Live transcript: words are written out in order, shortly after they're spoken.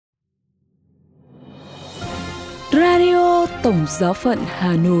Radio Tổng Giáo phận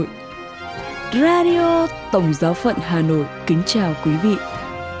Hà Nội. Radio Tổng Giáo phận Hà Nội kính chào quý vị.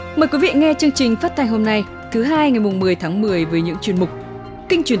 Mời quý vị nghe chương trình phát thanh hôm nay, thứ hai ngày 10 tháng 10 với những chuyên mục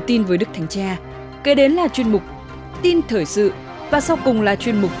Kinh truyền tin với Đức Thánh Cha, kế đến là chuyên mục Tin thời sự và sau cùng là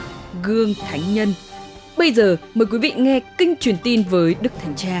chuyên mục Gương Thánh Nhân. Bây giờ mời quý vị nghe Kinh truyền tin với Đức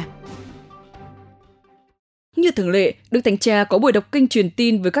Thánh Cha. Như thường lệ, Đức Thánh Cha có buổi đọc kinh truyền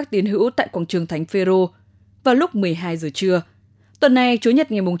tin với các tín hữu tại quảng trường Thánh Phêrô vào lúc 12 giờ trưa. Tuần này, Chủ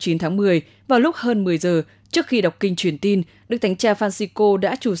nhật ngày 9 tháng 10, vào lúc hơn 10 giờ, trước khi đọc kinh truyền tin, Đức Thánh Cha Francisco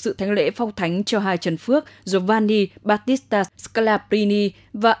đã chủ sự thánh lễ phong thánh cho hai trần phước Giovanni Battista Scalabrini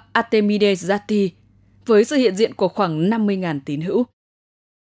và Artemide Zatti, với sự hiện diện của khoảng 50.000 tín hữu.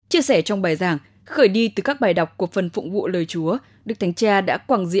 Chia sẻ trong bài giảng, khởi đi từ các bài đọc của phần phụng vụ lời Chúa, Đức Thánh Cha đã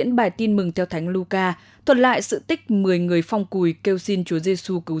quảng diễn bài tin mừng theo Thánh Luca, thuật lại sự tích 10 người phong cùi kêu xin Chúa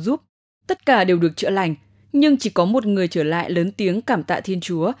Giêsu cứu giúp. Tất cả đều được chữa lành, nhưng chỉ có một người trở lại lớn tiếng cảm tạ Thiên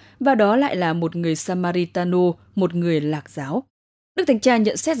Chúa, và đó lại là một người Samaritano, một người Lạc giáo. Đức Thánh Cha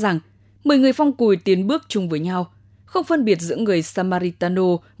nhận xét rằng, 10 người phong cùi tiến bước chung với nhau, không phân biệt giữa người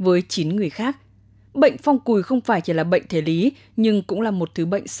Samaritano với 9 người khác. Bệnh phong cùi không phải chỉ là bệnh thể lý, nhưng cũng là một thứ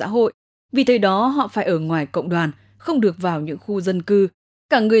bệnh xã hội. Vì thế đó họ phải ở ngoài cộng đoàn, không được vào những khu dân cư.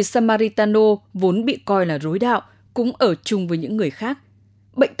 Cả người Samaritano vốn bị coi là rối đạo, cũng ở chung với những người khác.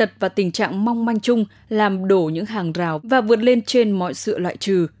 Bệnh tật và tình trạng mong manh chung làm đổ những hàng rào và vượt lên trên mọi sự loại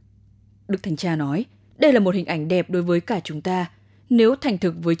trừ. Đức Thánh Cha nói, đây là một hình ảnh đẹp đối với cả chúng ta. Nếu thành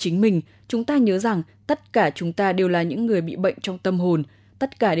thực với chính mình, chúng ta nhớ rằng tất cả chúng ta đều là những người bị bệnh trong tâm hồn,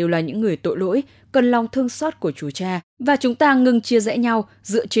 tất cả đều là những người tội lỗi, cần lòng thương xót của Chúa Cha, và chúng ta ngừng chia rẽ nhau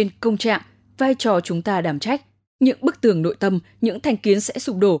dựa trên công trạng, vai trò chúng ta đảm trách. Những bức tường nội tâm, những thành kiến sẽ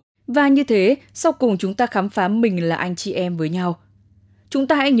sụp đổ, và như thế, sau cùng chúng ta khám phá mình là anh chị em với nhau. Chúng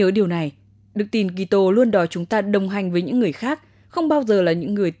ta hãy nhớ điều này, đức tin Kitô luôn đòi chúng ta đồng hành với những người khác, không bao giờ là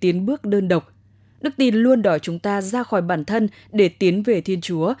những người tiến bước đơn độc. Đức tin luôn đòi chúng ta ra khỏi bản thân để tiến về Thiên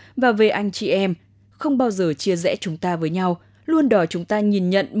Chúa và về anh chị em, không bao giờ chia rẽ chúng ta với nhau, luôn đòi chúng ta nhìn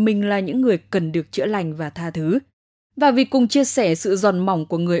nhận mình là những người cần được chữa lành và tha thứ. Và vì cùng chia sẻ sự giòn mỏng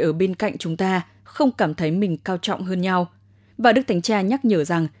của người ở bên cạnh chúng ta, không cảm thấy mình cao trọng hơn nhau. Và Đức Thánh Cha nhắc nhở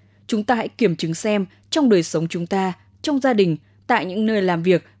rằng, chúng ta hãy kiểm chứng xem trong đời sống chúng ta, trong gia đình, tại những nơi làm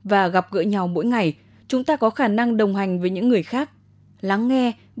việc và gặp gỡ nhau mỗi ngày, chúng ta có khả năng đồng hành với những người khác, lắng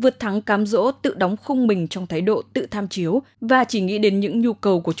nghe, vượt thắng cám dỗ tự đóng khung mình trong thái độ tự tham chiếu và chỉ nghĩ đến những nhu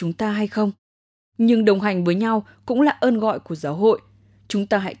cầu của chúng ta hay không. Nhưng đồng hành với nhau cũng là ơn gọi của giáo hội. Chúng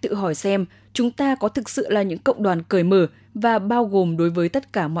ta hãy tự hỏi xem chúng ta có thực sự là những cộng đoàn cởi mở và bao gồm đối với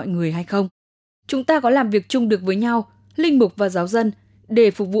tất cả mọi người hay không? Chúng ta có làm việc chung được với nhau, linh mục và giáo dân,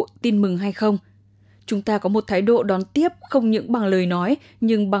 để phục vụ tin mừng hay không? Chúng ta có một thái độ đón tiếp không những bằng lời nói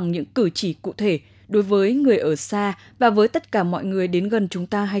nhưng bằng những cử chỉ cụ thể đối với người ở xa và với tất cả mọi người đến gần chúng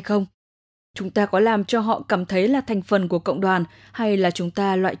ta hay không? Chúng ta có làm cho họ cảm thấy là thành phần của cộng đoàn hay là chúng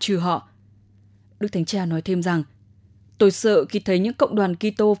ta loại trừ họ? Đức Thánh Cha nói thêm rằng, tôi sợ khi thấy những cộng đoàn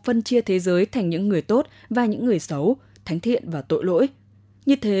Kitô phân chia thế giới thành những người tốt và những người xấu, thánh thiện và tội lỗi.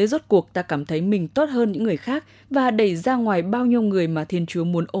 Như thế rốt cuộc ta cảm thấy mình tốt hơn những người khác và đẩy ra ngoài bao nhiêu người mà Thiên Chúa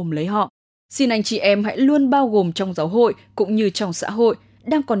muốn ôm lấy họ. Xin anh chị em hãy luôn bao gồm trong giáo hội cũng như trong xã hội,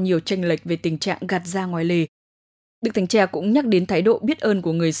 đang còn nhiều chênh lệch về tình trạng gạt ra ngoài lề. Đức Thánh Cha cũng nhắc đến thái độ biết ơn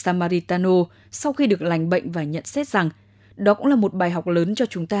của người Samaritano sau khi được lành bệnh và nhận xét rằng, đó cũng là một bài học lớn cho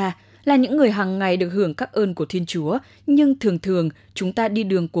chúng ta, là những người hàng ngày được hưởng các ơn của Thiên Chúa, nhưng thường thường chúng ta đi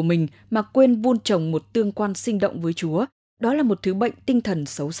đường của mình mà quên vun trồng một tương quan sinh động với Chúa. Đó là một thứ bệnh tinh thần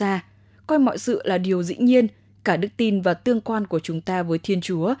xấu xa, coi mọi sự là điều dĩ nhiên, cả đức tin và tương quan của chúng ta với Thiên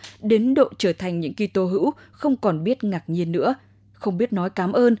Chúa đến độ trở thành những Kitô hữu không còn biết ngạc nhiên nữa, không biết nói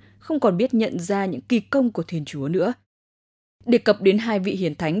cảm ơn, không còn biết nhận ra những kỳ công của Thiên Chúa nữa. Đề cập đến hai vị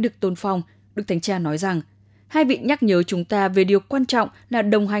hiển thánh được tôn phong, Đức Thánh Cha nói rằng, hai vị nhắc nhớ chúng ta về điều quan trọng là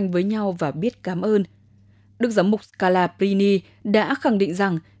đồng hành với nhau và biết cảm ơn. Đức Giám mục Scalabrini đã khẳng định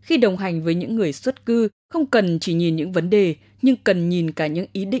rằng khi đồng hành với những người xuất cư, không cần chỉ nhìn những vấn đề, nhưng cần nhìn cả những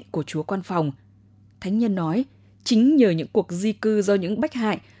ý định của Chúa Quan Phòng. Thánh nhân nói, chính nhờ những cuộc di cư do những bách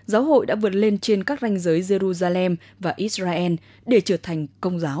hại, giáo hội đã vượt lên trên các ranh giới Jerusalem và Israel để trở thành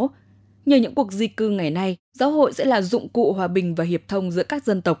công giáo. Nhờ những cuộc di cư ngày nay, giáo hội sẽ là dụng cụ hòa bình và hiệp thông giữa các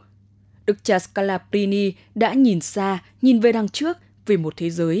dân tộc. Đức cha Scalabrini đã nhìn xa, nhìn về đằng trước, về một thế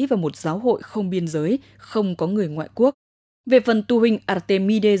giới và một giáo hội không biên giới, không có người ngoại quốc. Về phần tu huynh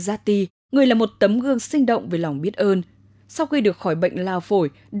Artemide Zatti, người là một tấm gương sinh động về lòng biết ơn. Sau khi được khỏi bệnh lao phổi,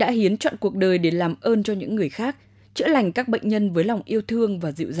 đã hiến trọn cuộc đời để làm ơn cho những người khác, chữa lành các bệnh nhân với lòng yêu thương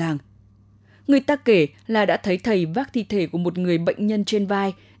và dịu dàng. Người ta kể là đã thấy thầy vác thi thể của một người bệnh nhân trên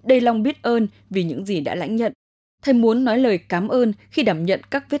vai, đầy lòng biết ơn vì những gì đã lãnh nhận. Thầy muốn nói lời cảm ơn khi đảm nhận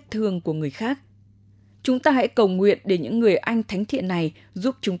các vết thương của người khác. Chúng ta hãy cầu nguyện để những người anh thánh thiện này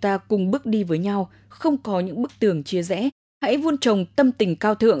giúp chúng ta cùng bước đi với nhau, không có những bức tường chia rẽ. Hãy vun trồng tâm tình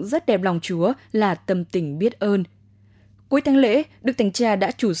cao thượng rất đẹp lòng Chúa là tâm tình biết ơn. Cuối thánh lễ, Đức Thánh Cha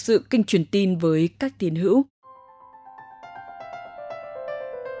đã chủ sự kinh truyền tin với các tín hữu.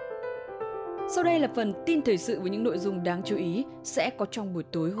 Sau đây là phần tin thời sự với những nội dung đáng chú ý sẽ có trong buổi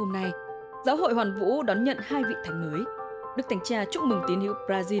tối hôm nay. Giáo hội Hoàn Vũ đón nhận 2 vị thánh mới. Đức Thánh Cha chúc mừng tín hữu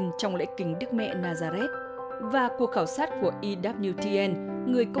Brazil trong lễ kính Đức Mẹ Nazareth. Và cuộc khảo sát của EWTN,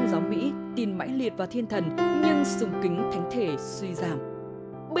 người Công giáo Mỹ tin mãnh liệt vào thiên thần nhưng sùng kính thánh thể suy giảm.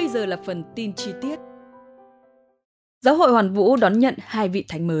 Bây giờ là phần tin chi tiết. Giáo hội Hoàn Vũ đón nhận 2 vị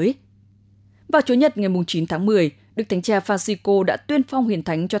thánh mới. Vào Chủ nhật ngày 9 tháng 10, Đức Thánh Cha Francisco đã tuyên phong huyền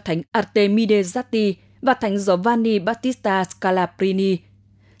thánh cho Thánh Artemide Zatti và Thánh Giovanni Battista Scalabrini.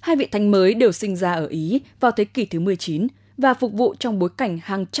 2 vị thánh mới đều sinh ra ở Ý vào thế kỷ thứ 19 và phục vụ trong bối cảnh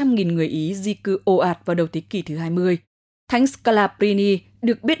hàng trăm nghìn người Ý di cư ồ ạt vào đầu thế kỷ thứ 20. Thánh Scalabrini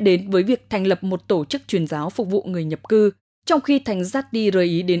được biết đến với việc thành lập một tổ chức truyền giáo phục vụ người nhập cư, trong khi Thánh Zatti rời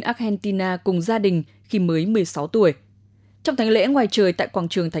Ý đến Argentina cùng gia đình khi mới 16 tuổi. Trong thánh lễ ngoài trời tại quảng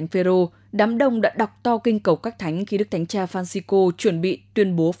trường Thánh Phêrô, đám đông đã đọc to kinh cầu các thánh khi Đức Thánh Cha Francisco chuẩn bị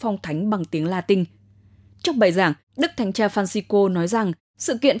tuyên bố phong thánh bằng tiếng Latin. Trong bài giảng, Đức Thánh Cha Francisco nói rằng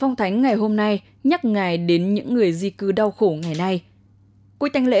sự kiện phong thánh ngày hôm nay nhắc Ngài đến những người di cư đau khổ ngày nay. Cuối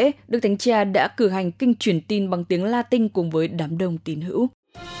thánh lễ, Đức Thánh Cha đã cử hành kinh truyền tin bằng tiếng Latin cùng với đám đông tín hữu.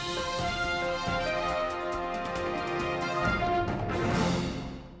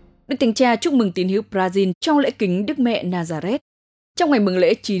 Đức Thánh Cha chúc mừng tín hữu Brazil trong lễ kính Đức Mẹ Nazareth. Trong ngày mừng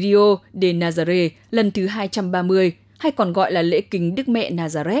lễ Chirio de Nazaré lần thứ 230, hay còn gọi là lễ kính Đức Mẹ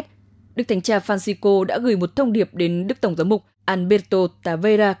Nazareth, Đức Thánh Cha Francisco đã gửi một thông điệp đến Đức Tổng giám mục Alberto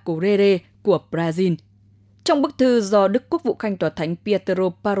Taveira Corrêa của Brazil. Trong bức thư do Đức Quốc vụ Khanh Tòa Thánh Pietro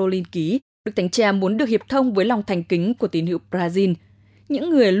Parolin ký, Đức Thánh Cha muốn được hiệp thông với lòng thành kính của tín hữu Brazil, những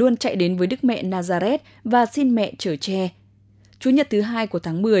người luôn chạy đến với Đức Mẹ Nazareth và xin mẹ chở che. Chủ nhật thứ 2 của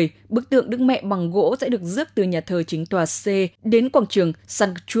tháng 10, bức tượng Đức Mẹ bằng gỗ sẽ được rước từ nhà thờ chính tòa C đến quảng trường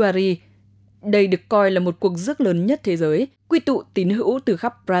Sanctuary. Đây được coi là một cuộc rước lớn nhất thế giới, quy tụ tín hữu từ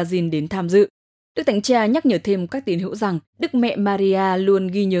khắp Brazil đến tham dự. Đức Thánh Cha nhắc nhở thêm các tín hữu rằng Đức Mẹ Maria luôn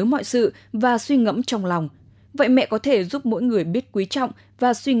ghi nhớ mọi sự và suy ngẫm trong lòng. Vậy mẹ có thể giúp mỗi người biết quý trọng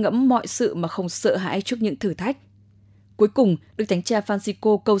và suy ngẫm mọi sự mà không sợ hãi trước những thử thách. Cuối cùng, Đức Thánh Cha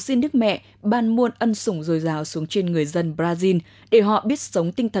Francisco cầu xin Đức Mẹ ban muôn ân sủng dồi dào xuống trên người dân Brazil để họ biết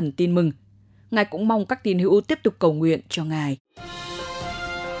sống tinh thần tin mừng. Ngài cũng mong các tín hữu tiếp tục cầu nguyện cho Ngài.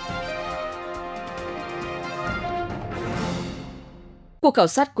 Cuộc khảo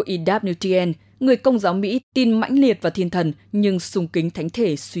sát của EWTN, người Công giáo Mỹ tin mãnh liệt vào thiên thần nhưng sùng kính thánh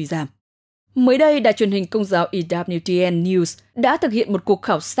thể suy giảm. Mới đây, đài truyền hình Công giáo EWTN News đã thực hiện một cuộc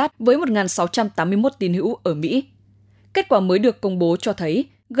khảo sát với 1.681 tín hữu ở Mỹ. Kết quả mới được công bố cho thấy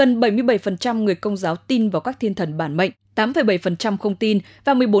gần 77% người Công giáo tin vào các thiên thần bản mệnh, 8,7% không tin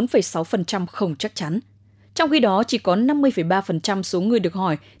và 14,6% không chắc chắn. Trong khi đó, chỉ có 50,3% số người được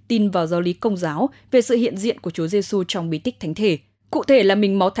hỏi tin vào giáo lý Công giáo về sự hiện diện của Chúa Giêsu trong bí tích thánh thể, cụ thể là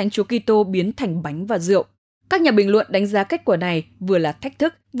mình máu Thánh Chúa Kitô biến thành bánh và rượu. Các nhà bình luận đánh giá kết quả này vừa là thách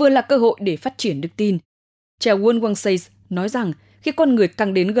thức, vừa là cơ hội để phát triển đức tin. Cha Wolfgang Sayes nói rằng khi con người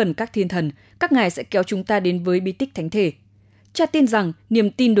càng đến gần các thiên thần, các ngài sẽ kéo chúng ta đến với bí tích thánh thể. Cha tin rằng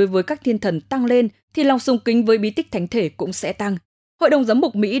niềm tin đối với các thiên thần tăng lên thì lòng sùng kính với bí tích thánh thể cũng sẽ tăng. Hội đồng giám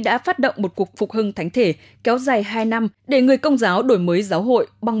mục Mỹ đã phát động một cuộc phục hưng thánh thể kéo dài 2 năm để người Công giáo đổi mới giáo hội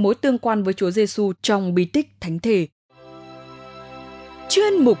bằng mối tương quan với Chúa Giêsu trong bí tích thánh thể.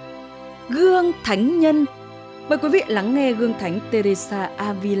 Chuyên mục Gương Thánh Nhân. Mời quý vị lắng nghe gương Thánh Teresa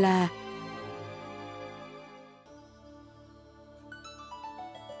Avila.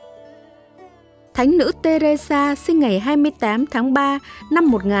 Thánh nữ Teresa sinh ngày 28 tháng 3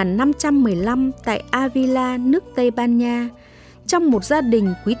 năm 1515 tại Avila, nước Tây Ban Nha, trong một gia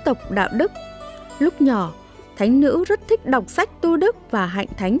đình quý tộc đạo đức. Lúc nhỏ, thánh nữ rất thích đọc sách tu đức và hạnh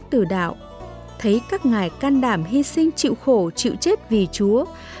thánh từ đạo. Thấy các ngài can đảm hy sinh chịu khổ chịu chết vì Chúa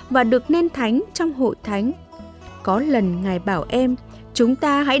và được nên thánh trong hội thánh. Có lần ngài bảo em, chúng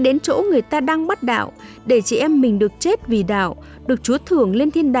ta hãy đến chỗ người ta đang bắt đạo, để chị em mình được chết vì đạo, được Chúa thưởng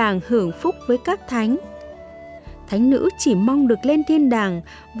lên thiên đàng hưởng phúc với các thánh. Thánh nữ chỉ mong được lên thiên đàng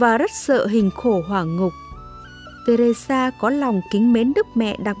và rất sợ hình khổ hỏa ngục. Teresa có lòng kính mến Đức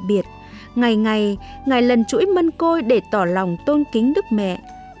Mẹ đặc biệt. Ngày ngày, ngài lần chuỗi mân côi để tỏ lòng tôn kính Đức Mẹ.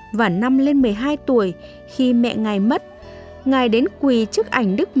 Và năm lên 12 tuổi, khi mẹ ngài mất, ngài đến quỳ trước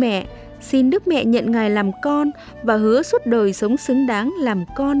ảnh Đức Mẹ, xin Đức Mẹ nhận ngài làm con và hứa suốt đời sống xứng đáng làm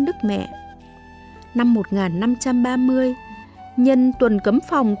con Đức Mẹ. Năm 1530, nhân tuần cấm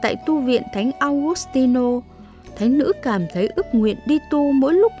phòng tại tu viện Thánh Augustino, thánh nữ cảm thấy ước nguyện đi tu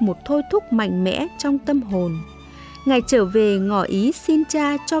mỗi lúc một thôi thúc mạnh mẽ trong tâm hồn. Ngài trở về ngỏ ý xin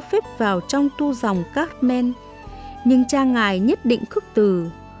cha cho phép vào trong tu dòng Carmen, nhưng cha ngài nhất định khước từ.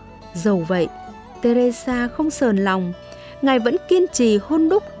 Dầu vậy, Teresa không sờn lòng, ngài vẫn kiên trì hôn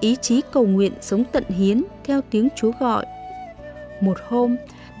đúc ý chí cầu nguyện sống tận hiến theo tiếng Chúa gọi. Một hôm,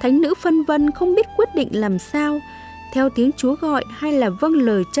 thánh nữ phân vân không biết quyết định làm sao, theo tiếng Chúa gọi hay là vâng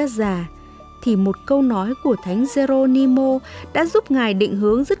lời cha già, thì một câu nói của thánh Geronimo đã giúp ngài định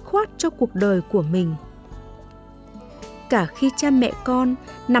hướng dứt khoát cho cuộc đời của mình. Cả khi cha mẹ con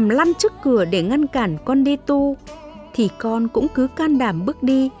nằm lăn trước cửa để ngăn cản con đi tu, thì con cũng cứ can đảm bước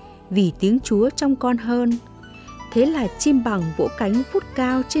đi vì tiếng Chúa trong con hơn. Thế là chim bằng vỗ cánh vút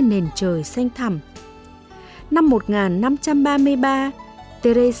cao trên nền trời xanh thẳm. Năm 1533,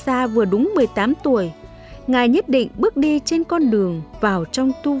 Teresa vừa đúng 18 tuổi. Ngài nhất định bước đi trên con đường vào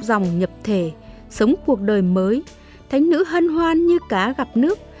trong tu dòng nhập thể, sống cuộc đời mới. Thánh nữ hân hoan như cá gặp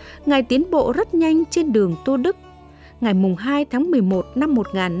nước. Ngài tiến bộ rất nhanh trên đường tu đức. Ngày mùng 2 tháng 11 năm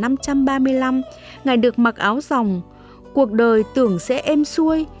 1535, Ngài được mặc áo dòng. Cuộc đời tưởng sẽ êm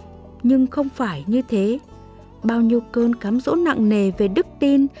xuôi, nhưng không phải như thế. Bao nhiêu cơn cám dỗ nặng nề về đức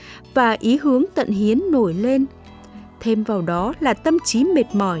tin và ý hướng tận hiến nổi lên. Thêm vào đó là tâm trí mệt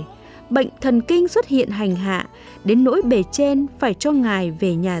mỏi, bệnh thần kinh xuất hiện hành hạ, đến nỗi bề trên phải cho Ngài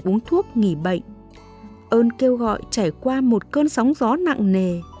về nhà uống thuốc nghỉ bệnh. Ơn kêu gọi trải qua một cơn sóng gió nặng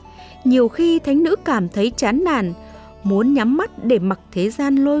nề. Nhiều khi thánh nữ cảm thấy chán nản, muốn nhắm mắt để mặc thế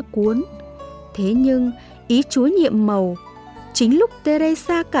gian lôi cuốn. Thế nhưng ý Chúa nhiệm màu. Chính lúc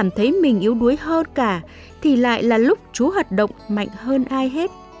Teresa cảm thấy mình yếu đuối hơn cả, thì lại là lúc Chúa hoạt động mạnh hơn ai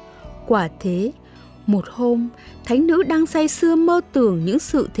hết. Quả thế, một hôm, thánh nữ đang say sưa mơ tưởng những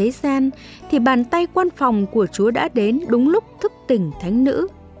sự thế gian, thì bàn tay quan phòng của Chúa đã đến đúng lúc thức tỉnh thánh nữ.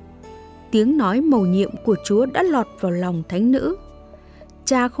 Tiếng nói mầu nhiệm của Chúa đã lọt vào lòng thánh nữ.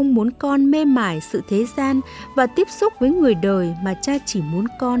 Cha không muốn con mê mải sự thế gian và tiếp xúc với người đời, mà cha chỉ muốn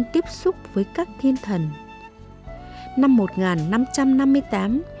con tiếp xúc với các thiên thần. Năm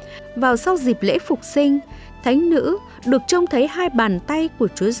 1558, vào sau dịp lễ phục sinh, thánh nữ được trông thấy hai bàn tay của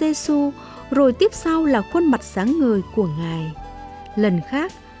Chúa Giêsu, rồi tiếp sau là khuôn mặt sáng ngời của Ngài. Lần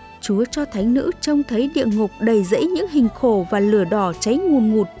khác, Chúa cho thánh nữ trông thấy địa ngục đầy rẫy những hình khổ và lửa đỏ cháy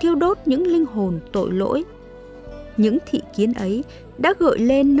ngùn ngụt thiêu đốt những linh hồn tội lỗi. Những thị kiến ấy đã gợi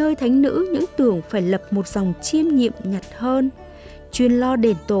lên nơi thánh nữ những tưởng phải lập một dòng chiêm nhiệm nhặt hơn, chuyên lo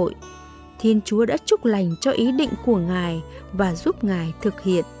đền tội. Thiên Chúa đã chúc lành cho ý định của Ngài và giúp Ngài thực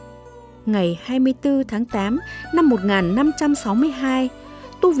hiện. Ngày 24 tháng 8 năm 1562,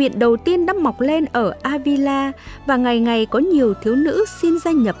 tu viện đầu tiên đã mọc lên ở Avila và ngày ngày có nhiều thiếu nữ xin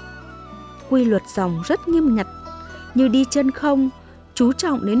gia nhập. Quy luật dòng rất nghiêm ngặt, như đi chân không, chú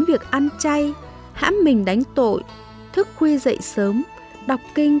trọng đến việc ăn chay, hãm mình đánh tội, thức khuya dậy sớm, đọc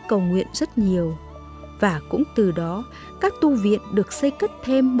kinh cầu nguyện rất nhiều. Và cũng từ đó, các tu viện được xây cất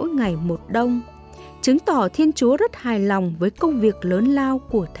thêm mỗi ngày một đông, chứng tỏ Thiên Chúa rất hài lòng với công việc lớn lao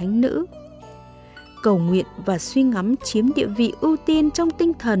của thánh nữ. Cầu nguyện và suy ngẫm chiếm địa vị ưu tiên trong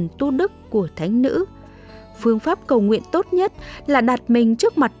tinh thần tu đức của thánh nữ. Phương pháp cầu nguyện tốt nhất là đặt mình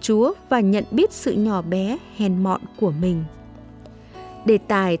trước mặt Chúa và nhận biết sự nhỏ bé, hèn mọn của mình. Đề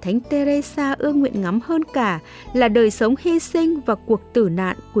tài Thánh Teresa ưa nguyện ngắm hơn cả là đời sống hy sinh và cuộc tử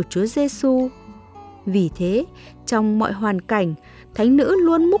nạn của Chúa Giêsu. Vì thế, trong mọi hoàn cảnh, thánh nữ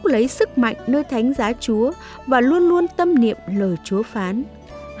luôn múc lấy sức mạnh nơi thánh giá Chúa và luôn luôn tâm niệm lời Chúa phán: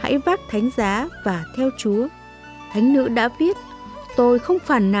 hãy vác thánh giá và theo Chúa. Thánh nữ đã viết: tôi không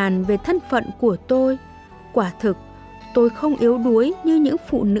phàn nàn về thân phận của tôi. Quả thực, tôi không yếu đuối như những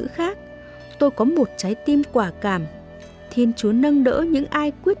phụ nữ khác. Tôi có một trái tim quả cảm. Thiên Chúa nâng đỡ những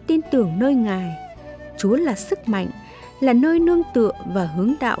ai quyết tin tưởng nơi Ngài. Chúa là sức mạnh, là nơi nương tựa và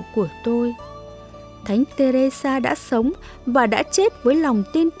hướng đạo của tôi. Thánh Teresa đã sống và đã chết với lòng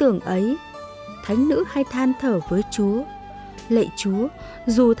tin tưởng ấy. Thánh nữ hay than thở với Chúa: lạy Chúa,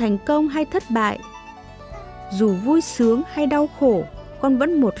 dù thành công hay thất bại, dù vui sướng hay đau khổ, con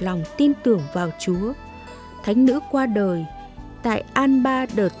vẫn một lòng tin tưởng vào Chúa. Thánh nữ qua đời tại Alba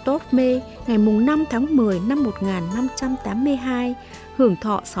de Torme ngày 5 tháng 10 năm 1582, hưởng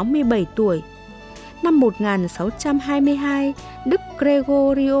thọ 67 tuổi. Năm 1622, Đức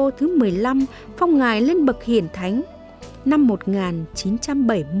Gregorio thứ 15 phong Ngài lên bậc hiển thánh. Năm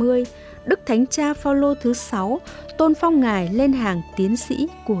 1970, Đức Thánh Cha Phaolô thứ 6 tôn phong Ngài lên hàng tiến sĩ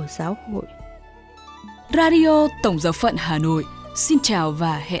của giáo hội. Radio Tổng giáo phận Hà Nội xin chào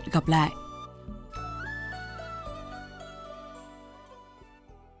và hẹn gặp lại.